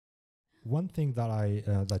one thing that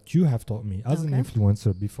that you have taught me as an Okay.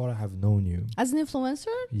 influencer before I have known you. As an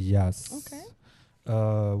influencer? Yes. Okay.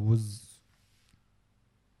 Was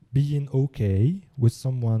being okay with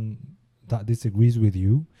someone that disagrees with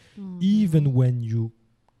you, even when you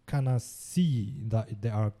kind of see that they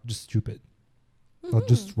are just stupid or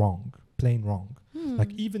just wrong, plain wrong.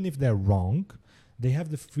 Like even if they're wrong, they have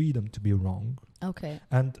the freedom to be wrong. Okay.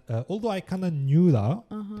 And although I kind of knew that,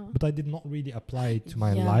 but I did not really apply it to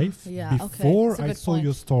my life before I saw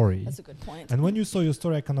your story. That's a good point. And when you saw your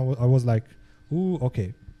story, I was like, ooh,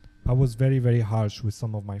 okay. I was very, very harsh with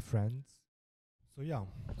some of my friends. So yeah,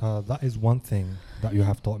 that is one thing that you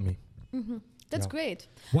have taught me. That's Yeah. great.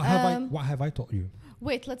 What have I taught you?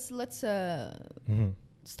 Wait, let's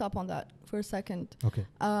stop on that for a second. Okay.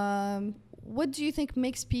 What do you think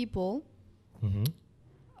makes people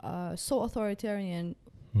so authoritarian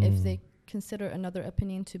if they consider another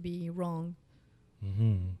opinion to be wrong?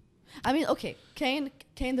 I mean, okay, Kane,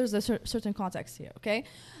 there's a certain context here, okay?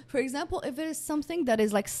 For example, if there is something that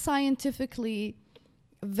is like scientifically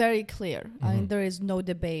very clear, I mean, there is no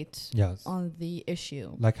debate on the issue.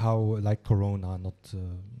 Like how, like Corona, not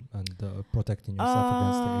protecting yourself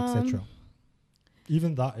against it, etc.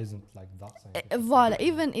 Even that isn't like that scientific. Voilà,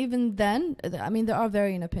 even then, I mean, there are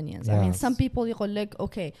varying opinions. I mean, some people يقول لك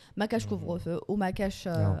okay ما كاش couvre-feu وما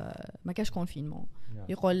كاش confinement.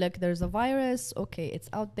 يقول لك there's a virus, okay, it's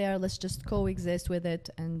out there, let's just coexist with it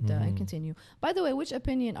and continue. By the way, which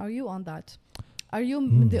opinion are you on that? Are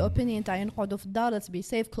you the opinion تاع نقعدوا في الدار, let's be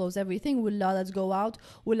safe, close everything, ولا let's go out,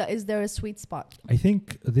 ولا is there a sweet spot? I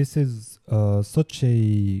think this is such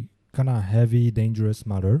a kind of heavy, dangerous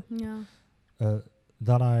matter.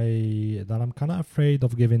 That I'm kind of afraid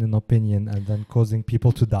of giving an opinion and then causing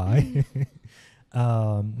people to die.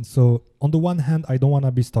 So on the one hand, I don't want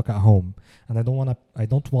to be stuck at home, and I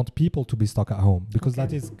don't want people to be stuck at home because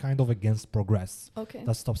that is kind of against progress. Okay.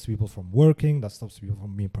 That stops people from working, that stops people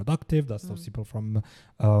from being productive, that stops people from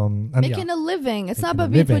making a living. It's not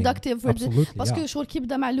about being productive. Parce que شغل كي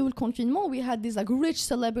بدا مع الأول confinement, we had these like rich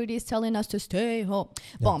celebrities telling us to stay home.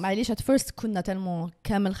 Bon, معليش at first كنا تلمو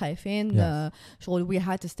كامل خايفين. شغل we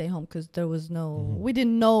had to stay home because there was no, we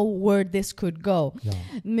didn't know where this could go.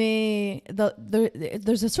 Mais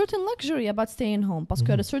there's a certain luxury about staying home. Parce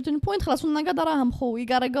que at a certain point خلاص ولنا قاعد راهم خو, we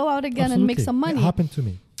gotta go out again and make some money. It happened to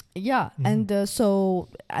me. Yeah, and so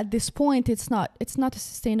at this point it's not a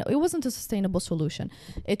sustainable, it wasn't a sustainable solution.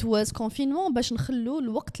 It was confinement باش نخلو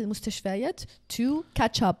الوقت المستشفيات to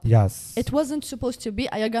catch up. Yes. It wasn't supposed to be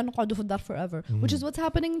قاعد نقعدوا في الدار forever, which is what's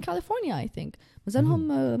happening in California, I think.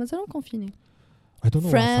 مازالهم confining. I don't know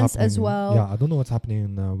France what's happening. as well. Yeah, I don't know what's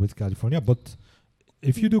happening with California, but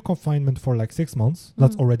if you do confinement for like 6 months,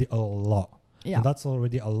 that's already a lot. Yeah. And that's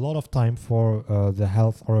already a lot of time for the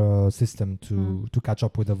health system to catch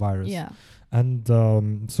up with the virus. Yeah. And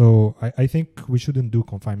so I think we shouldn't do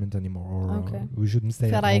confinement anymore, or we shouldn't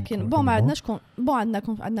stay at home bon ما عندناش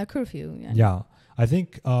عندنا curfew يعني. Yeah, I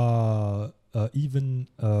think even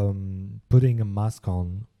putting a mask on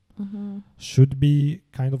should be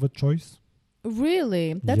kind of a choice.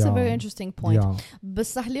 Really? That's a very interesting point.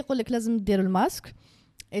 بصح اللي يقول لك لازم تدير الماسك,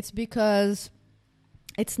 it's because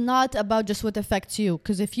it's not about just what affects you,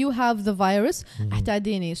 because if you have the virus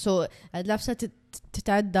احتاديني, so لابسة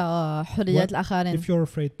تتعدى حريات الآخرين. If you're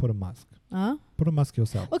afraid, put a mask. Put a mask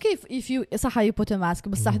yourself. Okay, if you صح you put a mask,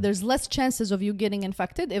 بصح there's less chances of you getting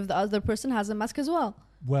infected if the other person has a mask as well.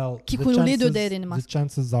 Well, the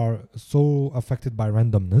chances are so affected by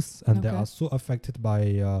randomness, and they are so affected by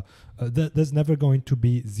there's never going to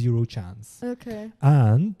be zero chance. Okay.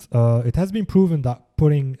 And it has been proven that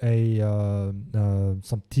putting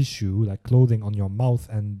some tissue like clothing on your mouth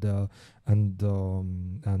and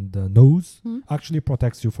nose actually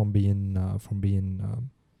protects you from being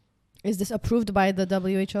Is this approved by the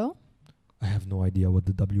WHO? I have no idea what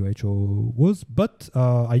the WHO was, but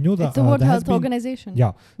I know that it's the World Health Organization.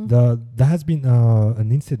 Yeah, there has been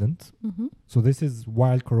an incident. So this is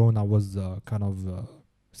while Corona was kind of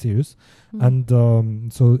serious, and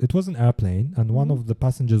so it was an airplane, and one of the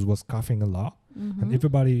passengers was coughing a lot, and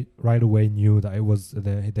everybody right away knew that it was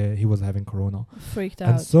he was having Corona. Freaked out.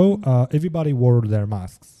 And so everybody wore their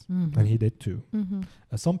masks, and he did too.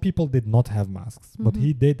 Some people did not have masks, but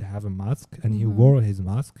he did have a mask, and he wore his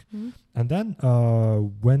mask. And then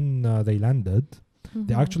when they landed,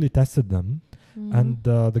 they actually tested them, and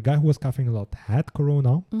the guy who was coughing a lot had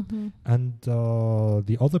Corona, and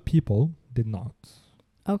the other people did not.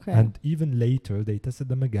 Okay. And even later, they tested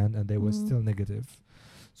them again, and they were still negative.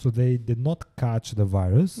 So they did not catch the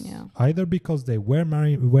virus, either because they were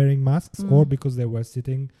wearing masks or because they were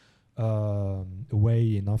sitting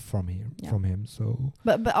away enough from him. So,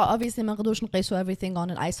 but obviously, ما نقدروش نقيسوا everything on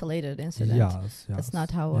an isolated incident. Yes. That's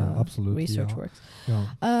not how absolutely, research works.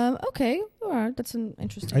 Yeah. Okay, all right, that's an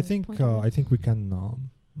interesting. I think we can.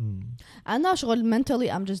 I'm not sure mentally.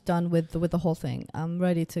 I'm just done with the whole thing. I'm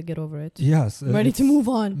ready to get over it. Yes, ready to move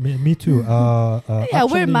on. Me too.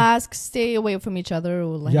 Actually, wear masks, stay away from each other.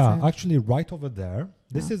 Actually, right over there.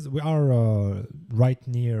 We are right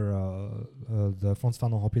near the Frans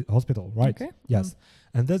Fanon Hospital, right? Okay. Yes,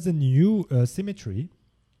 and there's a new cemetery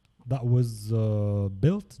that was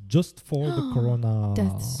built just for the corona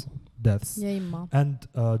deaths. And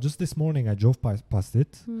just this morning I drove past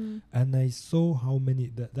it and I saw how many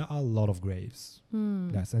there are a lot of graves.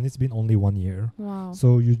 Yes, and it's been only 1 year. Wow. So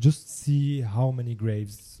you just see how many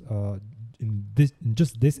graves in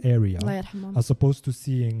just this area, as opposed to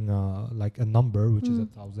seeing like a number which is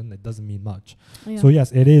 1,000. It doesn't mean much. So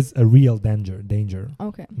yes, it is a real danger.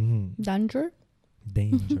 Okay. Danger.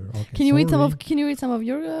 Okay. Can you read some of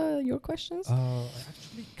your questions? I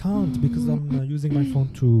actually can't because I'm using my phone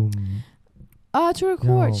to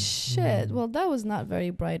record. Shit. Well, that was not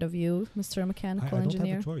very bright of you, Mr. Mechanical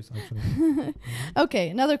Engineer. I don't have a choice, actually. Okay,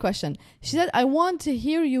 another question. She said, I want to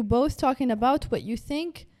hear you both talking about what you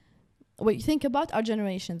think about our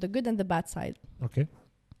generation, the good and the bad side. Okay.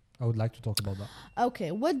 I would like to talk about that.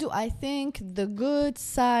 Okay, what do I think the good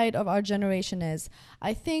side of our generation is?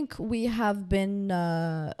 I think we have been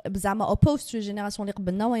بزعما opposed to الجينيراسيون اللي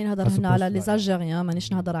قبلنا وين نهضر هنا على لي زالجيريان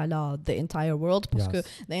مانيش نهضر على the entire world باسكو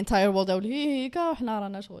the entire world أول هيك وحنا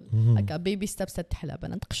رانا شغل هكا baby steps تتحلى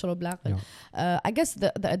بنا نتقشروا بالعقل. I guess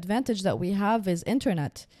the advantage that we have is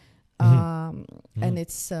internet. And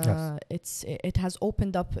it has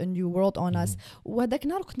opened up a new world on us. وهذاك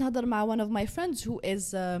النهار كنت نهضر مع one of my friends who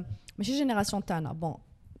is ماشي جينيراسيون تاعنا. Bon,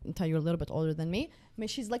 you're a little bit older than me. But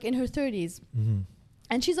she's like in her 30s.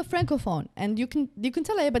 And she's a francophone, and you can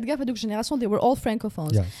tell but قاف هذوك generation they were all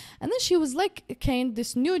francophones. And then she was like, Kane,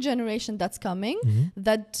 this new generation that's coming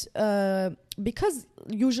that because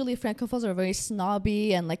usually francophones are very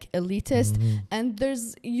snobby and like elitist, and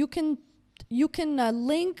you can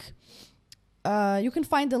link. You can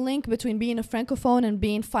find the link between being a francophone and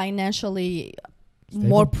being financially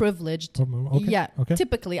more privileged. Okay.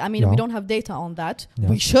 Typically, I mean, we don't have data on that.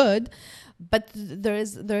 We should, but there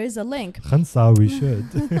is a link. Khansa, we should.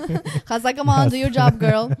 Khansa, come on, do your job,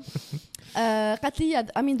 girl.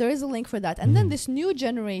 I mean, there is a link for that. And then this new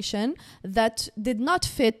generation that did not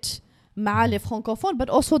fit مع les francophones, but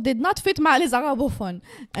also did not fit مع les arabophones,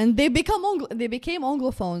 and they became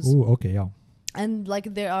anglophones. Oh, okay, yeah. And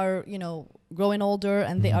like they are, growing older,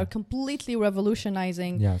 and they are completely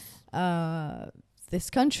revolutionizing this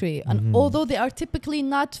country. And although they are typically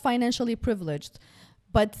not financially privileged,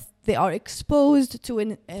 but they are exposed to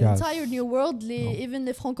an entire new world. Even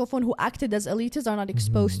the francophones who acted as elites are not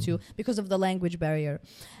exposed to because of the language barrier.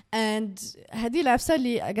 And هذه العفسة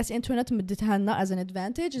اللي I guess internet مدتها لنا as an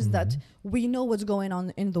advantage is that we know what's going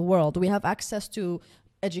on in the world. We have access to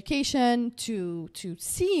education, to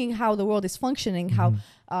seeing how the world is functioning, how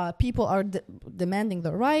people are demanding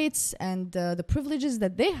their rights and the privileges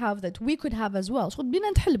that they have that we could have as well. So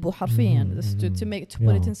بدنا نتحلبوا حرفيا to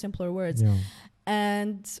put it in simpler words.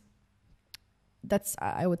 And that's,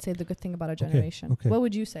 I would say, the good thing about our generation. Okay. What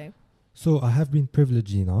would you say? So I have been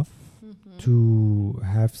privileged enough to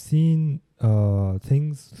have seen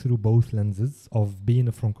things through both lenses of being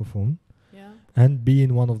a francophone and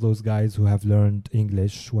being one of those guys who have learned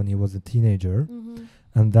English when he was a teenager.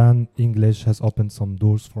 And then English has opened some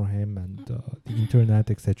doors for him and the internet,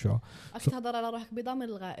 etc.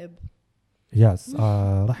 Yes,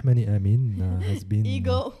 Rahmani Amin has been...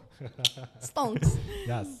 Ego. Stonks.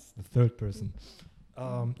 Yes, the third person.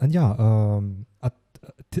 And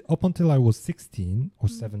up until I was 16 or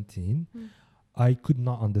 17, I could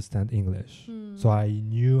not understand English. So I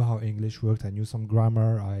knew how English worked. I knew some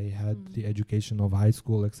grammar. I had the education of high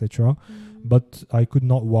school, etc. But I could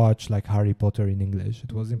not watch like Harry Potter in English.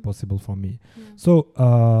 It was impossible for me. So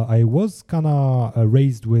I was kind of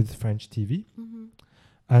raised with French TV.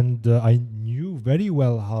 And I knew very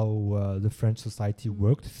well how the French society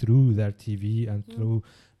worked through their TV and through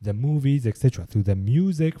the movies, etc. Through the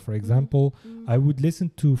music, for example. I would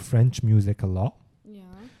listen to French music a lot.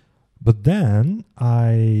 But then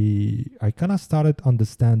I kind of started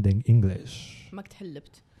understanding English.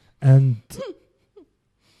 And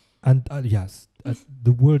yes,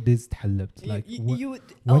 the word is تحلبت. Like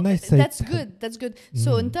when I say that's good.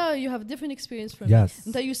 So you have a different experience from yes.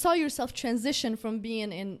 You saw yourself transition from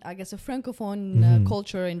being in, I guess, a francophone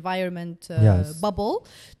culture environment bubble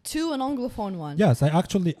to an anglophone one. Yes, I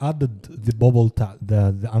actually added the bubble,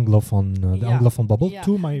 the anglophone bubble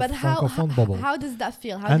to my francophone bubble. How does that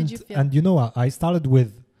feel? How did you feel? And you know, I started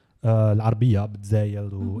with العربية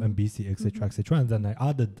بتزايل و MBC etc. And then I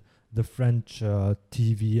added the French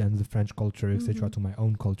TV and the French culture etc. to my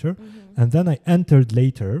own culture. And then I entered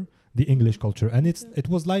later the English culture, and it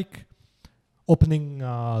was like opening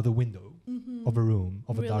the window of a room,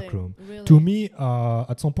 of a dark room. Really? To me,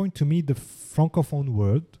 at some point, the francophone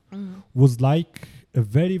world was like a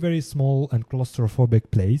very, very small and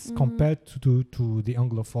claustrophobic place compared to the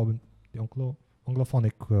anglophonic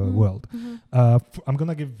world. I'm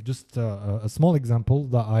gonna give just a small example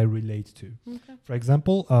that I relate to. Okay. For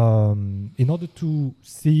example, in order to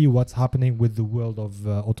see what's happening with the world of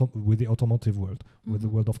with the automotive world, with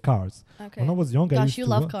the world of cars. Okay. When I was young, gosh, you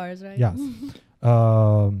love cars, right? Yes.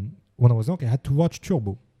 When I was young, I had to watch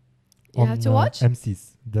Turbo. You had to watch M6,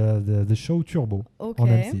 the show Turbo on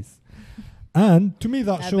M6. And to me,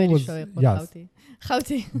 that show was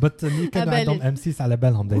خوتي. But اللي كان عندهم M6 على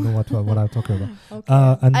بالهم, they know what I'm talking about.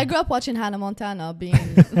 Okay. And I grew up watching Hannah Montana being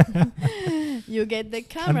you get the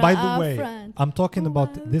camera and by the way, front. I'm talking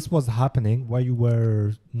about this was happening while you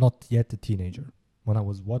were not yet a teenager. When I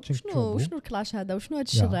was watching شنو الكلاش هذا وشنو هاد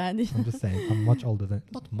الشر هادي. I'm just saying I'm much older than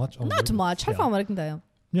not much. شحال عمرك انت؟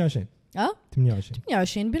 28.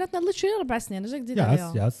 28 بيناتنا ليتشري 4 سنين اجاك تزيد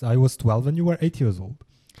عليها. Yes, I was 12 and you were 8 years old.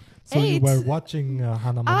 So you were watching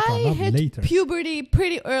Hannah Montana I hit later. puberty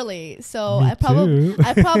pretty early, so Me too.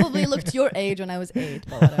 I probably looked your age when I was 8,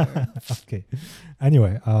 but whatever. Okay.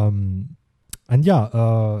 Anyway, and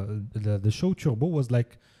the show Turbo was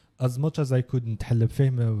like as much as I couldn't تحلب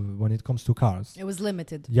فيه when it comes to cars. It was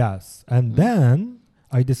limited. Yes, and then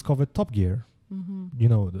I discovered Top Gear. You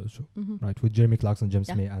know the show, right? With Jeremy Clarkson, James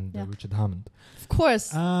May, and Richard Hammond. Of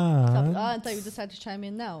course. And you decided to chime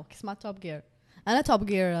in now. اسمع Top Gear. أنا Top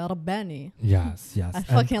Gear رباني. Yes. I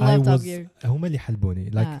fucking love Top Gear. هم اللي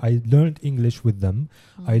حلبوني. Like I learned English with them.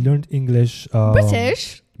 I learned English.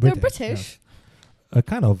 British. They're British. Yes.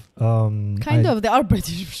 Kind of. They are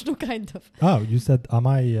British. No, kind of. Oh, you said, am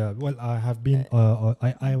I? Well, I have been.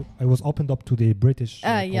 I was opened up to the British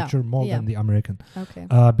culture more than the American. Okay.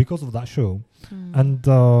 Because of that show, and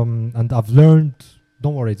I've learned.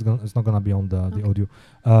 Don't worry, it's not gonna be on the audio.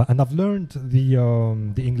 And I've learned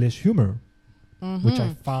the English humor. Which I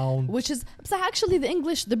found, which is actually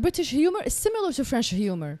the British humor is similar to French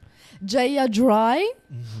humor. جاية dry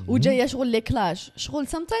وجاية شغل لكلاش شغل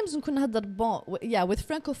sometimes نكون نهضر with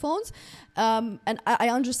francophones and I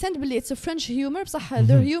understand بلي it's a French humor بصح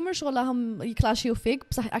their humor شغلهم يكلاشيو فيك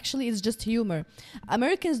بصح actually it's just humor.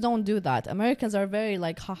 Americans don't do that. Americans are very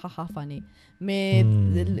like ha ha ha funny.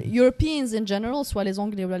 Europeans in general, soit les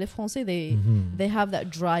Anglais ou les Français, they have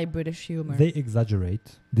that dry British humor. They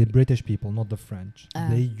exaggerate. The British people, not the French.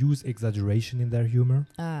 They use exaggeration in their humor.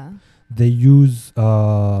 They use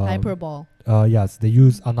hyperbole. Yes, they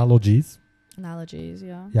use analogies. Analogies,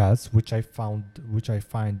 yeah. Yes, which I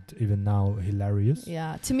find even now hilarious.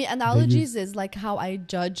 Yeah, to me, analogies is like how I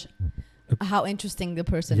judge how interesting the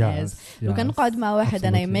person is. لو كان نقعد مع واحد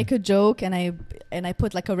and I make a joke and I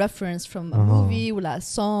put like a reference from a movie ولا a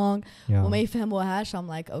song وما يفهموهاش, I'm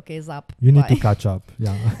like, okay, zap. You need to catch up.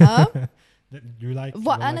 Yeah. You like.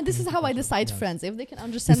 And this is how I decide friends. If they can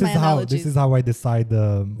understand my analogies. This is how I decide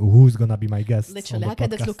who's gonna be my guest. Literally,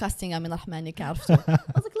 هكذا دخلوا casting من رحمانك عرفته. I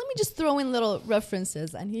was like, let me just throw in little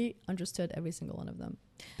references, and he understood every single one of them.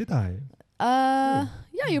 Did I?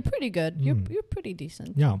 Yeah, you're pretty good. You're pretty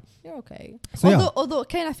decent. Yeah, you're okay. So although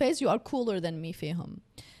kind of phase, you are cooler than me فيهم.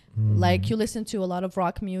 Like you listen to a lot of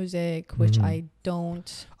rock music, which I don't.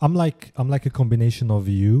 I'm like a combination of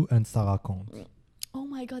you and Sarah Kont. Oh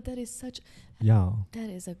my god, that is such. Yeah. That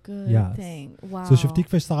is a good thing. Wow. So شفتي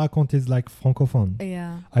كيفاش Sarah Kont is like francophone.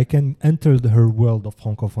 Yeah. I can enter her world of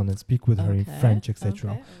francophone and speak with her in French,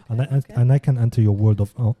 etc. And I can enter your world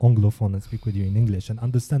of anglophone and speak with you in English and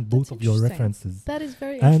understand both of your references. That is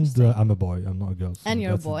very interesting. And I'm a boy, I'm not a girl. And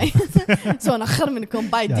you're a boy. So أنا خير منكم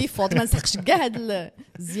by default. ما نسحقش كاع هاد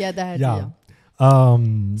الزيادة هذه.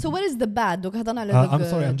 So what is the bad? I'm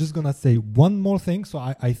sorry, I'm just gonna say one more thing. So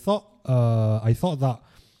I thought that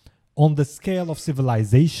on the scale of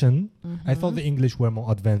civilization, I thought the English were more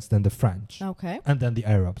advanced than the French. Okay. And then the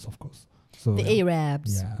Arabs, of course. So the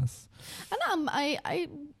Arabs. Yes. And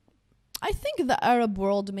I think the Arab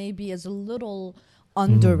world maybe is a little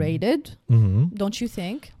underrated. Don't you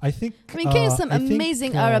think? I mean, there's some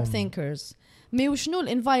amazing Arab thinkers. مي وشنو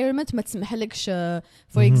الانفايرمنت ما تسمحلكش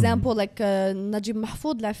فور اكزامبل لايك نجيب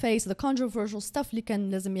محفوظ العفايس ذا controversial stuff اللي كان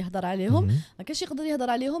لازم يهضر عليهم ما كانش يقدر يهضر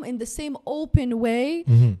عليهم in the same open way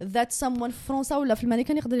that someone في فرنسا ولا في المانيا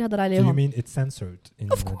كان يقدر يهضر عليهم. So you mean it's censored?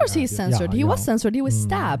 Of course he's censored. He was censored. He was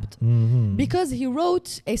stabbed because he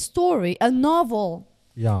wrote a story, a novel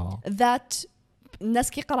that الناس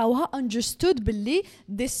كي قراوها understood باللي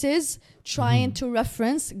this is trying to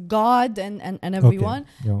reference God and everyone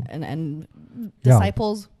and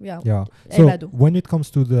disciples. So when it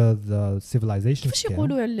comes to the civilization كيفاش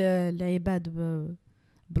يقولوا العباد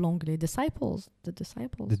بالانجلي disciples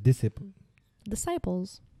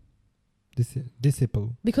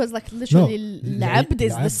because like literally العبد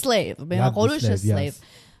is the slave ما يقولوش slave.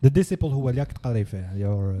 The disciple هو اللي راك تقري فيه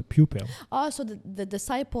your pupil. So the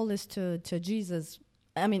disciple is to Jesus.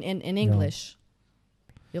 I mean in English.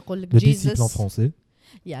 يقول لك Jesus. The disciple en français.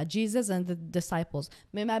 Yeah, Jesus and the disciples.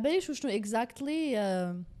 Mais ما باليش وشنو exactly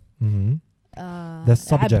the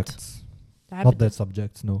subjects. Not the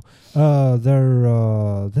subjects, no.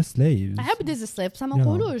 They're the slaves. عبد is a slave. بس ما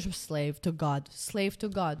نقولوش slave to God. Slave to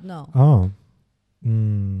God, no.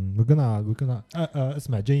 we're gonna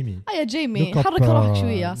اسمع جيمي. يا جيمي حرك روحك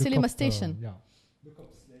شوية. سينما ستيشن.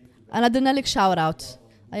 أنا درنا لك shout out.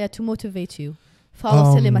 To motivate you.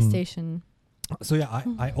 Follow Cinema Station. So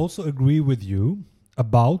I also agree with you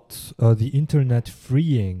about the internet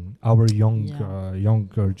freeing our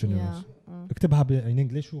younger generation. اكتبها in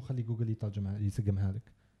English وخلي جوجل يترجمها يسجمها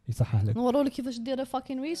لك يصحح لك. نوروا لك كيفاش دير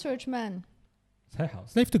fucking research man. صحيح.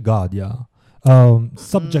 Slave to God,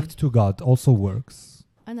 subject to God also works.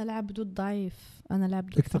 أنا العبد الضعيف. أنا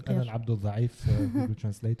العبد الفقير. أنا العبد الضعيف. Google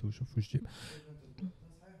Translate وشوف وش جيب.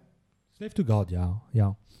 Slave to God,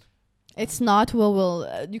 yeah. It's not.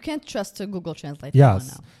 You can't trust Google Translate. Yes,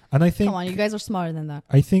 and I think. Come on, you guys are smarter than that.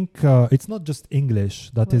 I think it's not just English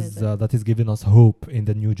that is giving us hope in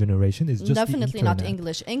the new generation. It's just definitely not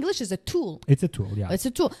English. English is a tool. It's a tool, yeah. It's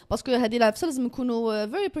a tool. باسكو هذه العفسة لازم نكونوا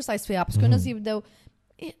very precise فيها. باسكو الناس يبداو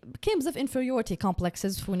games of inferiority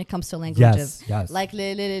complexes when it comes to languages. Yes. Like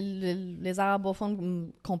les arabophones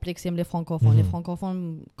complexים les francophones, les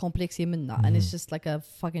francophones complexים منا. And it's just like a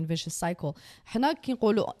fucking vicious cycle. حنا كي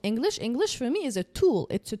نقولوا English for me is a tool.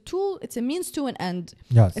 It's a tool. It's a means to an end.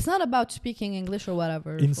 Yes. It's not about speaking English or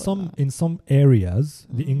whatever. In some areas,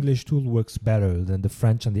 the English tool works better than the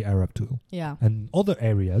French and the Arab tool. Yeah. And other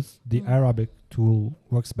areas, the Arabic tool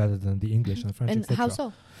works better than the English and French, and etc. How so?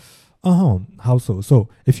 How so? So,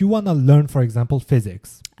 if you want to learn, for example, physics,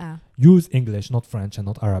 use English, not French and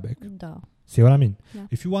not Arabic. See what I mean?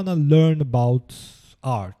 Yeah. If you want to learn about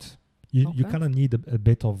art, you kind of need a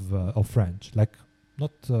bit of French, like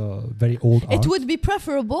not very old art. It would be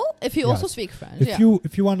preferable if you also speak French.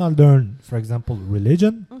 If you want to learn, for example,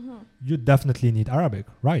 religion, you definitely need Arabic,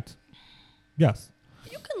 right? Yes.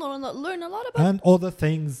 You can learn a lot about and other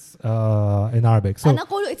things in Arabic. So أنا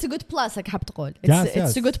أقول it's a good plus. like حاب تقول.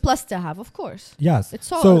 It's a good plus to have, of course. Yes.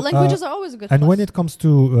 So languages are always a good plus. And when it comes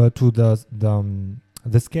to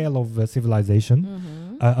the scale of civilization,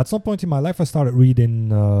 at some point in my life I started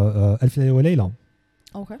reading ألف ليلة وليلة.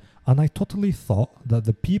 Okay. And I totally thought that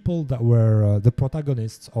the people that were the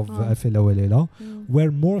protagonists of ألف ليلة وليلة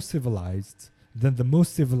were more civilized than the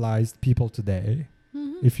most civilized people today.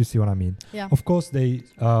 If you see what I mean. Yeah. Of course, they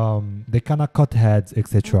cannot cut heads,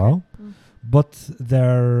 etc. But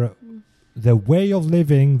their way of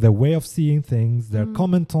living, their way of seeing things, their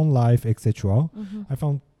comment on life, etc. I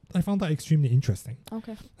found that extremely interesting.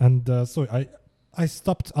 Okay. And so I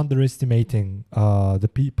stopped underestimating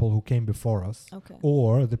the people who came before us,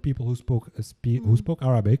 or the people who spoke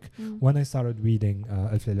Arabic when I started reading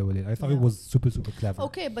ألف ليلة وليلة. I thought it was super clever.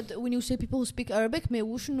 Okay, but when you say people who speak Arabic,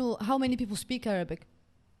 how many people speak Arabic?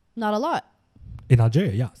 Not a lot. In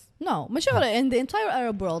Algeria, yes. No, مش in the entire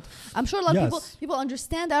Arab world. I'm sure a lot of people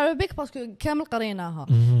understand Arabic because كامل قريناها.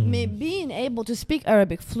 Being able to speak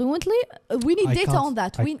Arabic fluently, we need data on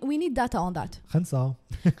that. We need data on that.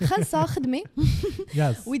 خنسة خدمي.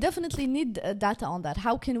 Yes. We definitely need data on that.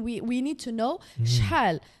 How can we need to know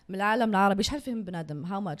شحال من العالم العربي شحال فيهم بنادم?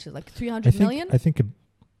 How much? Like 300 million? I think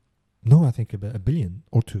a billion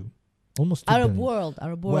or two. Almost 2 Arab billion. world.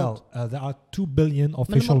 Well, there are 2 billion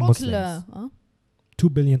official Muslims. 2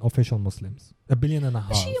 billion official Muslims. 1.5 billion.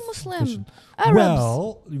 Muslim. Arabs.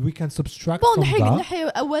 Well, we can subtract from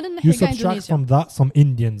that. You subtract from that some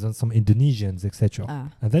Indians and some Indonesians,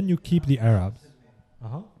 etc. And then you keep the Arabs.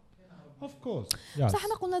 Of course. Yes.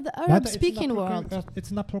 The Arab speaking world.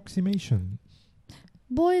 It's an approximation.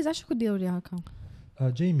 Boys, عشان كنت ديروا لي هكا.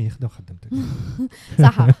 جيمي خدم خدمتك.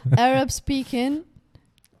 صح. Arab speaking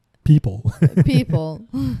people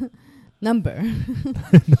number.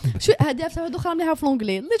 شو هادي عرفتها هادو خرام ليها في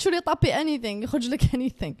الانجلي literally طابي anything يخرج لك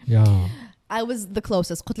anything. I was the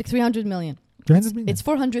closest قلت لك 300 million. It's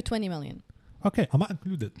 420 million. Okay, I'm not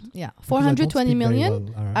included. Yeah, 420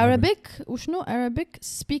 million Arabic وشنو Arabic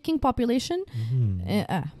speaking population.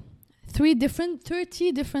 30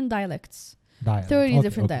 different dialects. 30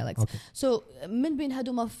 different dialects. So من بين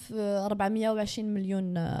هادوما في 420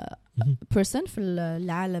 مليون person في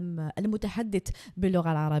العالم المتحدث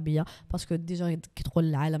باللغة العربية باسكو ديجا كي تقول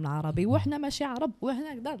العالم العربي وإحنا ماشي عرب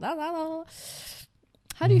وإحنا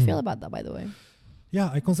How do you feel about that, by the way?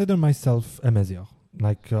 Yeah, I consider myself Amazigh.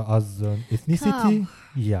 Like as ethnicity.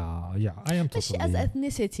 Yeah, I am totally. As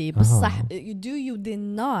ethnicity, بصح do you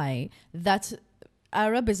deny that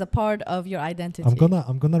Arab is a part of your identity?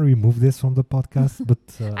 I'm gonna remove this from the podcast, but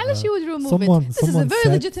unless you would remove it. This is a very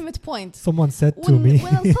legitimate point. Someone said to me.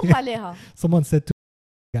 Someone said to me.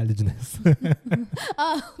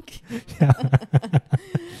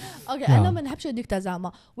 اوكي انا ما نحبش هذيك تاع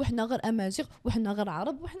زعما وحنا غير امازيغ وحنا غير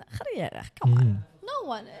عرب وحنا خرير كمان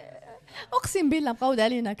نو وان اقسم بالله مقود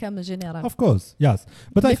علينا كامل جنرال. Of course, yes,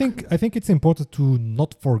 but I think it's important to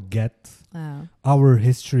not forget our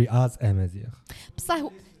history as Amazigh. بصح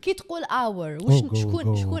كي تقول our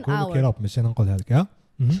شكون our كيراب ماشي نقولها لك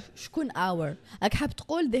شكون our راك حاب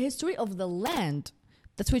تقول the history of the land.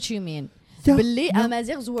 That's what you mean. Billy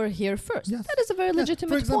Amazighs were here first. Yes. That is a very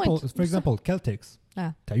legitimate point. For example, Celtics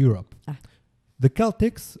to Europe. The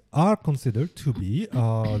Celtics are considered to be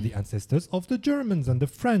the ancestors of the Germans and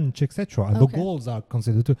the French, etc. And the Gauls are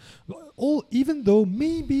considered to even though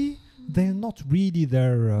maybe they're not really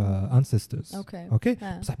their ancestors. Okay?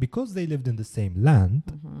 But because they lived in the same land,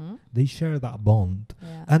 they share that bond.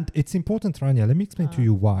 And it's important, Rania, let me explain to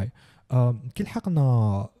you why.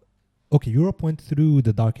 Okay, Europe went through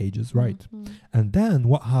the Dark Ages, right? And then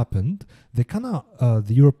what happened? They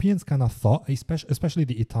the Europeans thought, especially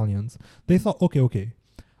the Italians, they thought, okay,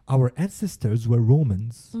 our ancestors were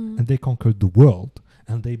Romans, and they conquered the world,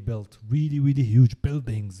 and they built really, really huge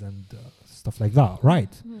buildings and stuff like that,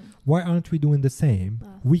 right? Why aren't we doing the same?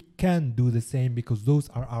 We can do the same because those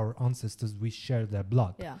are our ancestors. We share their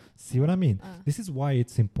blood. See what I mean? This is why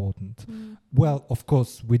it's important. Well, of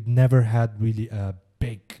course, we'd never had really a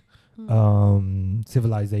big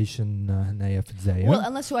civilization هنايا في الجزائر. Well,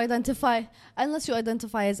 unless you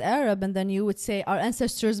identify as Arab, and then you would say our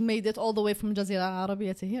ancestors made it all the way from Jazira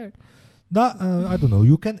Arabia to here. That I don't know.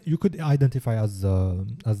 You could identify as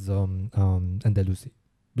Andalusi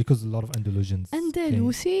because a lot of Andalusians.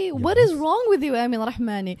 Andalusi? What is wrong with you, Amin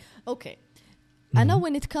Rahmani? Okay. I know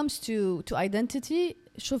when it comes to identity,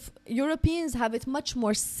 Europeans have it much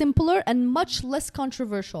more simpler and much less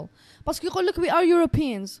controversial. باسكو يقول لك we are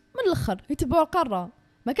Europeans من الآخر يتبعوا القارة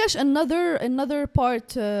ما كاش another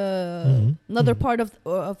part of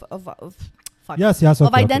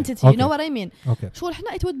identity. You know what I mean? شغل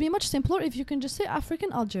حنا it would be much simpler if you can just say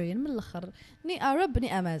African Algerian من الآخر ني Arab ني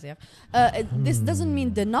Amazigh. This doesn't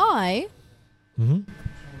mean deny.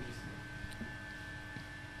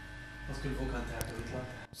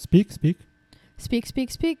 Speak. Speak.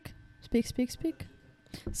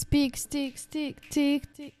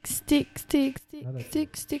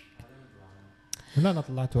 لا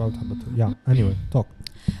طلعت out yeah anyway talk.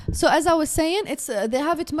 So as I was saying, it's they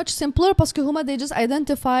have it much simpler باسكو هما they just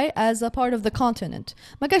identify as a part of the continent.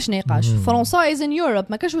 ما كاش نقاش. فرنسا is in Europe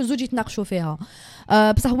ما كاش زوج يتناقشوا فيها.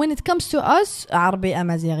 بصح when it comes to us عربي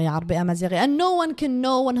أمازيغي and no one can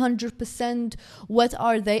know 100% what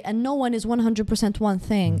are they and no one is 100% one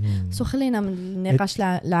thing. So خلينا من النقاش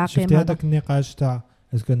العقيم. شفتي هذاك النقاش تاع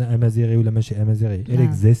اسكو انا أمازيغي ولا ماشي أمازيغي. It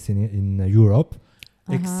exists in Europe.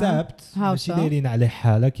 Except ماشي دايرين عليه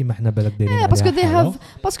حالة كيما حنا بالك دايرين عليه حالة.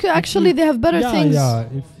 باسكو actually they have better things.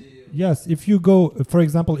 If you go, for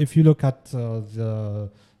example, if you look at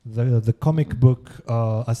the comic book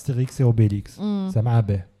Asterix et Obélix, سمع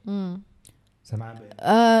به.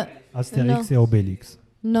 Asterix et Obélix.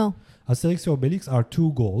 No. Asterix et Obélix are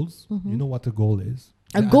two Gauls. You know what a Gaul is?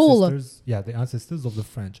 A Gaul? The ancestors of the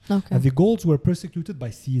French. Okay. And the Gauls were persecuted by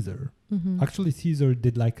Caesar. Actually, Caesar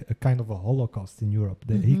did like a kind of a Holocaust in Europe.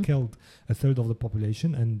 He killed a third of the population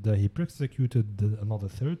and he persecuted another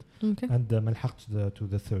third. And malhaqt to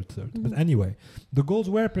the third. But anyway, the Gauls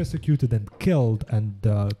were persecuted and killed and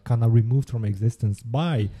kind of removed from existence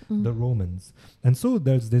by the Romans. And so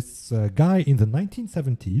there's this guy in the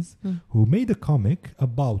 1970s who made a comic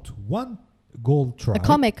about one Gaul tribe. A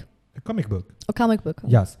comic book.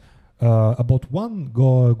 Yes. About one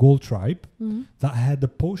Gaul tribe that had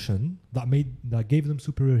a potion that gave them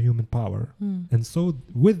superhuman power. And so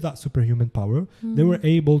with that superhuman power, they were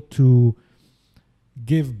able to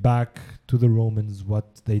give back to the Romans what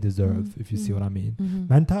they deserve, if you see what I mean.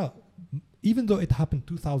 Even though it happened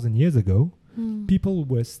 2,000 years ago, people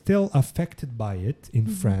were still affected by it in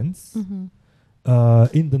France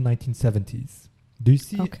in the 1970s. Do you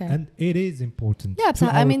see? Okay. And it is important. Yeah,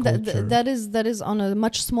 I mean that is on a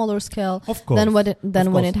much smaller scale than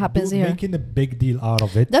when it happens here. Making a big deal out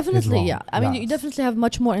of it. Definitely, yeah. I mean, you definitely have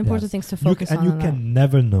much more important things to focus on. And you can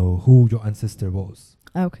never know who your ancestor was.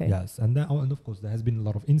 Okay. Yes, and of course there has been a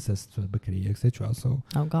lot of incest, Bakri, etc. So.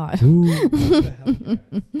 Oh God.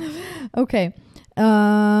 Okay.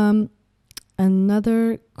 Another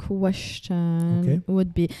question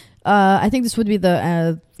would be, I think this would be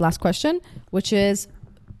the last question, which is,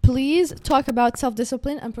 please talk about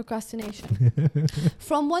self-discipline and procrastination.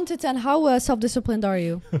 From 1 to 10, how self-disciplined are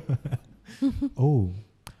you?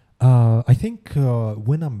 I think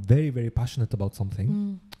when I'm very, very passionate about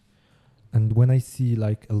something, and when I see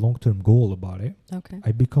like a long-term goal about it,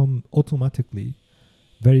 I become automatically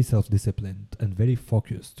very self-disciplined and very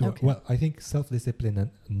focused. Well, I think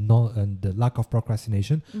self-discipline and the lack of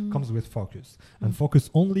procrastination comes with focus. And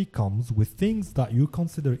focus only comes with things that you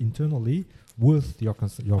consider internally worth your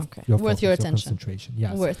focus, worth your attention. Your concentration.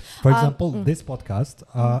 Yes. For example, this podcast,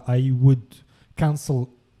 I would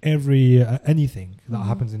cancel anything that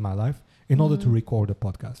happens in my life in order to record a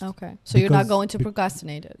podcast. Okay. So you're not going to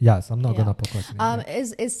procrastinate it? Yes, I'm not going to procrastinate.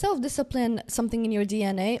 Is self-discipline something in your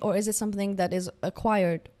DNA, or is it something that is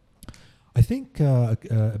acquired? I think a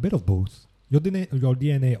bit of both. Your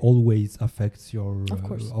DNA always affects your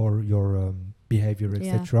behavior,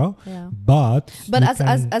 etc. Yeah. But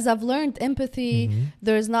as I've learned, empathy,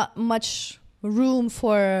 there is not much room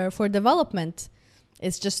for development.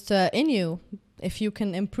 It's just in you. If you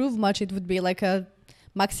can improve much, it would be like a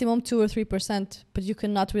maximum 2 or 3%, but you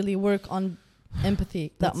cannot really work on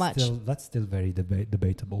empathy that much. That's still very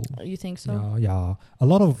debatable. You think so? Yeah. A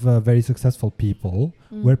lot of very successful people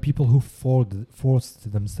were people who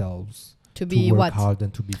forced themselves to work hard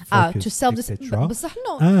and to be focused, to self-discipline.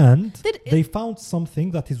 And they found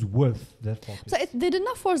something that is worth their focus. So they did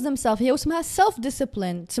not force themselves. هي اسمها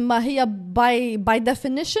self-discipline. By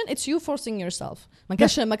definition, it's you forcing yourself. ما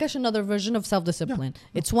كاش another version of self-discipline.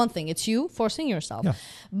 It's one thing. It's you forcing yourself.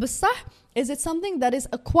 بصح, is it something that is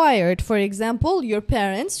acquired? For example, your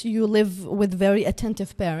parents, you live with very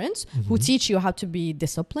attentive parents who teach you how to be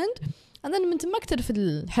disciplined. And then من تماك ترفد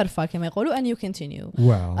الحرفة كما يقولوا, and you continue.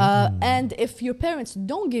 And if your parents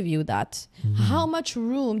don't give you that, how much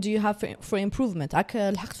room do you have for improvement?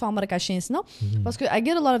 لحقت في عمرك 20 سنة. Because I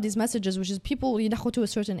get a lot of these messages, which is people يدخلوا to a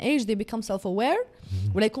certain age, they become self-aware,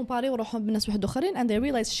 ولا يكمباريو روحهم بالناس واحد آخرين, and they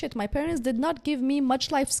realize, shit, my parents did not give me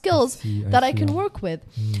much life skills that I can work with.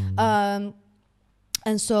 And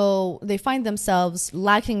so they find themselves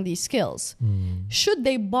lacking these skills. Should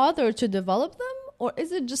they bother to develop them? Or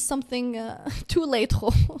is it just something too late?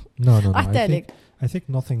 No. I think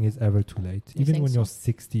nothing is ever too late, even when you're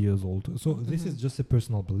 60 years old. So this is just a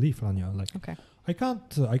personal belief, Rania. Like, I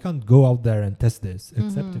can't go out there and test this,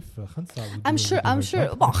 except if Khansa. I'm sure.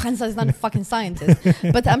 Well, Khansa is not a fucking scientist,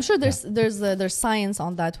 but I'm sure there's science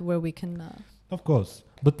on that where we can. Of course,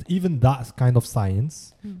 but even that kind of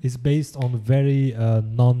science is based on very how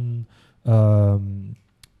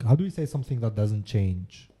do we say something that doesn't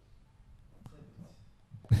change?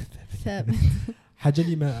 حاجة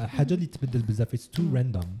اللي تبدل بزاف. It's too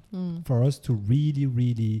random for us to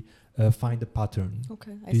really find a pattern.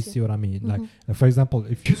 Okay, do you see what I mean? Like for example,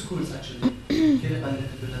 if you schools actually كاين قال لك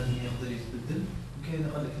البنادم يقدر يتبدل وكاين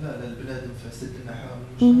قال لك لا البنادم فاسد المحاور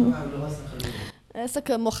المجتمع ولا غاص نخليه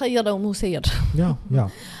سك مخير ومسير. Yeah.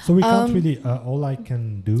 So we can't really all I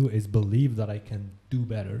can do is believe that I can do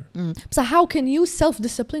better. So how can you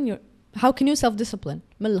self-discipline How can you self-discipline?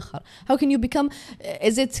 من الآخر. How can you become?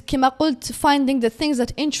 Is it كما قلت finding the things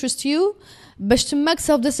that interest you باش تماك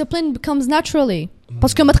self-discipline becomes naturally.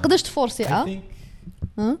 باسكو ما تقدرش تفورسي.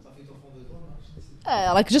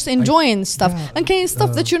 Like just enjoying stuff. And can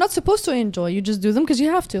stuff that you're not supposed to enjoy. You just do them because you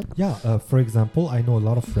have to. Yeah. For example, I know a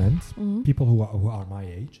lot of friends, people who are my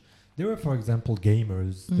age. They were, for example,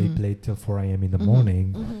 gamers. They played till 4 a.m. in the morning.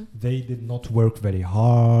 They did not work very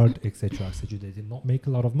hard, etc., etc. They did not make a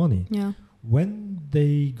lot of money. Yeah. When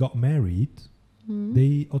they got married,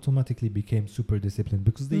 they automatically became super disciplined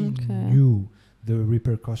because they knew the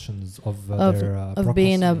repercussions of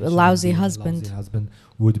being a lousy husband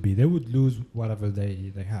would be. They would lose whatever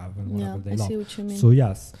they have and whatever they love. I see what you mean. So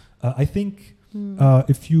yes, I think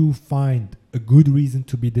if you find a good reason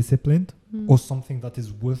to be disciplined or something that is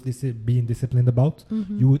worth being disciplined about,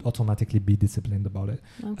 you would automatically be disciplined about it.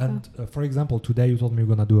 And for example, today you told me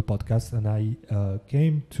you're going to do a podcast, and I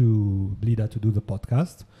came to Blida to do the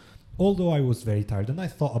podcast although I was very tired and I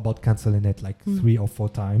thought about cancelling it like 3 or 4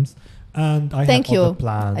 times, and I had other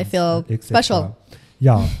plans. I feel special.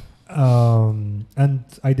 Yeah. And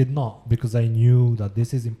I did not because I knew that this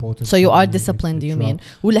is important. So you are disciplined, you mean?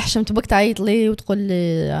 ولا حشمت بك تعيط لي وتقول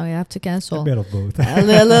لي I have to cancel. A bit of both. A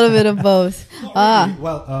little bit of both.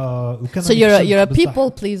 Well, so you're a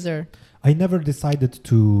people pleaser. I never decided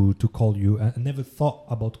to call you. I never thought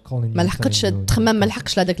about calling you. ما لحقتش تخمم ما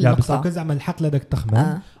لحقش لهذاك المقطع. بس زعما لحق لهذاك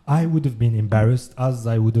تخمم. I would have been embarrassed as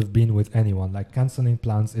I would have been with anyone. Like cancelling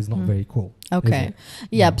plans is not very cool. Okay.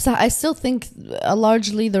 Yeah, but I still think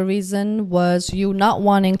largely the reason was you not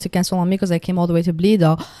wanting to cancel on me because I came all the way to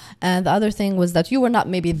Blida, and the other thing was that you were not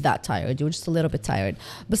maybe that tired. You were just a little bit tired.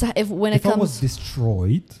 But if I was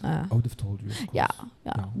destroyed, I would have told you. Yeah.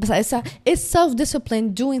 But it's self-discipline,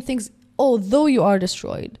 doing things although you are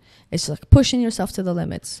destroyed. It's like pushing yourself to the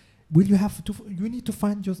limits. Will you have to? You need to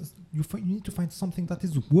find you need to find something that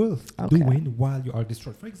is worth doing while you are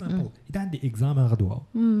destroyed. For example, إذا عندي exam غدوة,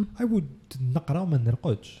 I would نقرأ وما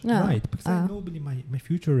نرقدش, right? Because I know my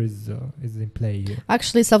future is in play here.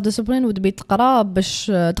 Actually, self-discipline would be تقرأ باش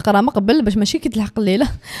تقرأ ما قبل باش ماشي كي تلحق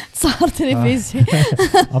الليلة تصهر تلفزي.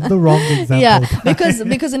 I'm the wrong example. Yeah,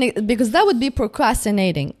 because that would be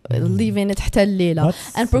procrastinating, leaving it حتى الليلة.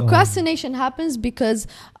 And procrastination happens because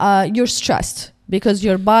you're stressed. Because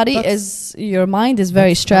your mind is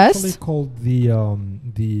very stressed. It's actually called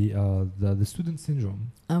the student syndrome.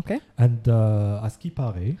 Okay. And à ce qui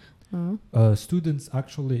paraît, students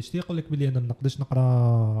actually اشتي يقول لك بلي انا ما نقدرش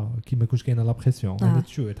نقرا كي ما يكونش كاينه لا بريسيون. And it's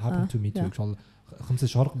true, it happened to me too. ان شاء الله 5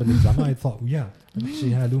 شهور قبل الجامعة I thought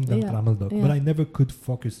نمشيها لهم نقرا من دوك. But I never could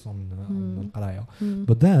focus on القرايه.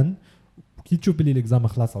 But then كي تشوف بلي الاكزام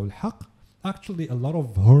خلاص او الحق, actually a lot of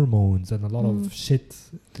hormones and a lot of shit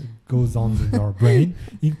goes on in your brain,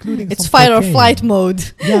 including it's fight or flight mode.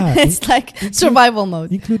 Yeah, it's like survival mode,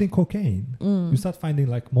 including cocaine. You start finding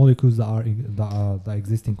like molecules that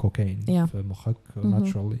exist in cocaine.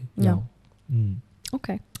 Naturally.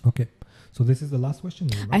 Okay. So this is the last question.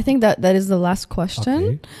 Right? I think that is the last question.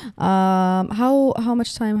 Okay. How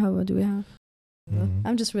much time do we have?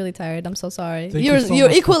 I'm just really tired. I'm so sorry.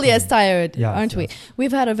 You're equally as tired, aren't we?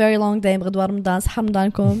 We've had a very long day. غدوة رمضان. صحة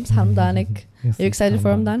رمضانكم. صحة رمضانك. Are you excited for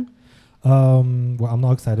Ramadan? Well, I'm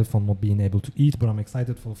not excited for not being able to eat, but I'm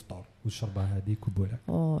excited for الفطار والشربة هذيك والبورك.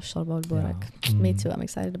 Oh, الشربة والبورك. Me too. I'm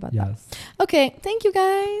excited about that. Okay. Thank you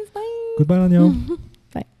guys. Bye. Goodbye, Rania.